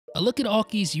A look at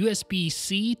Aukey's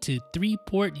USB-C to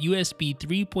 3-port USB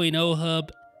 3.0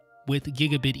 hub with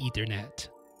gigabit Ethernet.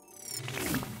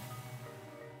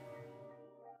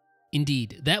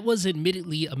 Indeed, that was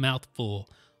admittedly a mouthful.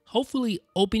 Hopefully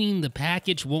opening the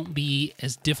package won't be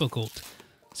as difficult.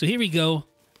 So here we go,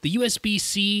 the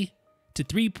USB-C to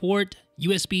 3-port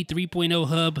USB 3.0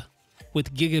 hub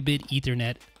with gigabit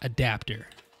Ethernet adapter.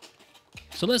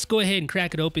 So let's go ahead and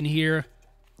crack it open here.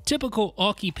 Typical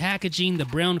Aukey packaging, the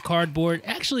brown cardboard,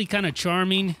 actually kind of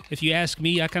charming if you ask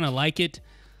me. I kind of like it.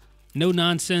 No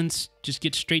nonsense, just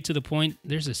get straight to the point.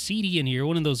 There's a CD in here,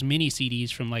 one of those mini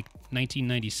CDs from like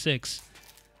 1996.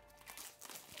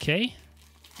 Okay.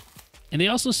 And they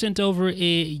also sent over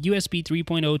a USB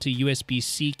 3.0 to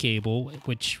USB-C cable,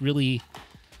 which really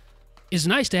is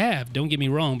nice to have, don't get me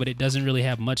wrong, but it doesn't really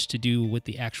have much to do with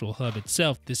the actual hub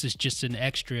itself. This is just an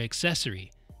extra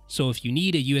accessory. So if you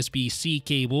need a USB-C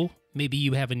cable, maybe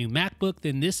you have a new MacBook,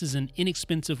 then this is an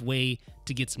inexpensive way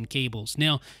to get some cables.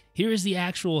 Now, here is the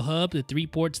actual hub, the 3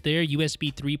 ports there,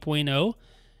 USB 3.0.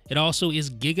 It also is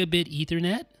gigabit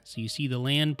Ethernet, so you see the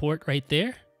LAN port right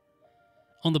there.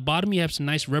 On the bottom, you have some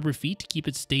nice rubber feet to keep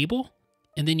it stable.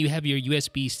 And then you have your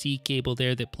USB-C cable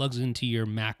there that plugs into your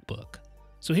MacBook.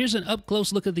 So here's an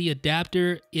up-close look at the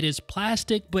adapter. It is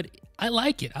plastic, but I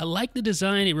like it. I like the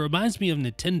design. It reminds me of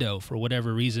Nintendo for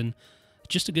whatever reason.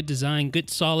 Just a good design, good,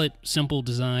 solid, simple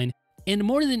design. And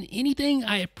more than anything,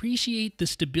 I appreciate the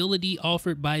stability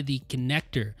offered by the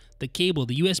connector, the cable.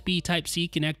 The USB Type-C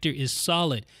connector is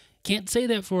solid. Can't say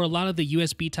that for a lot of the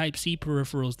USB Type-C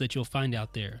peripherals that you'll find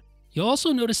out there. You'll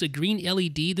also notice a green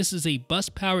LED. This is a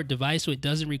bus-powered device, so it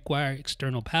doesn't require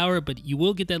external power, but you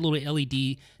will get that little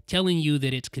LED telling you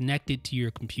that it's connected to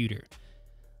your computer.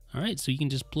 All right, so you can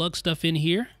just plug stuff in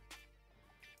here.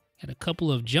 Got a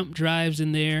couple of jump drives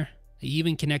in there. I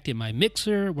even connected my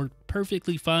mixer. Worked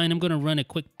perfectly fine. I'm going to run a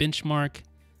quick benchmark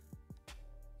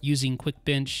using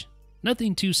QuickBench.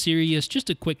 Nothing too serious, just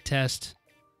a quick test.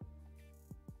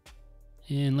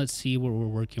 And let's see what we're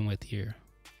working with here.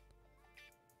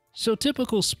 So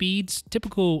typical speeds,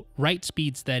 typical write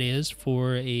speeds that is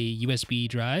for a USB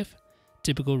drive,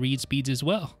 typical read speeds as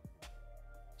well.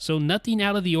 So nothing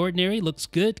out of the ordinary, looks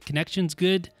good, connection's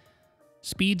good,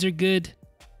 speeds are good,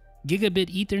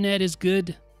 gigabit Ethernet is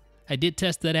good. I did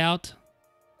test that out.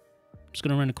 I'm just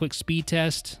gonna run a quick speed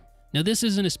test. Now this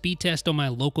isn't a speed test on my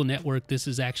local network, this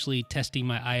is actually testing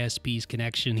my ISP's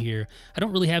connection here. I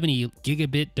don't really have any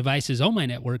gigabit devices on my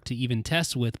network to even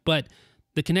test with, but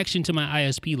the connection to my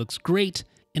ISP looks great,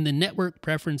 and the network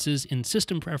preferences and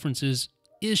system preferences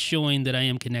is showing that I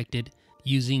am connected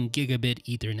using gigabit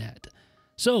Ethernet.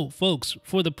 So, folks,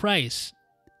 for the price,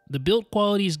 the build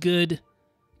quality is good,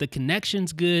 the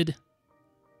connection's good,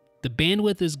 the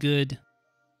bandwidth is good.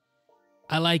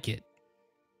 I like it.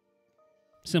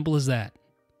 Simple as that.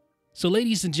 So,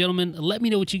 ladies and gentlemen, let me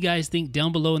know what you guys think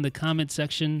down below in the comment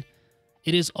section.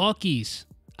 It is Aukey's.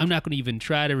 I'm not going to even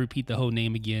try to repeat the whole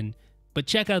name again. But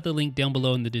check out the link down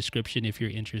below in the description if you're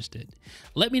interested.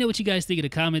 Let me know what you guys think in the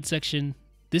comment section.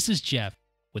 This is Jeff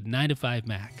with 9 to 5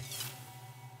 Mac.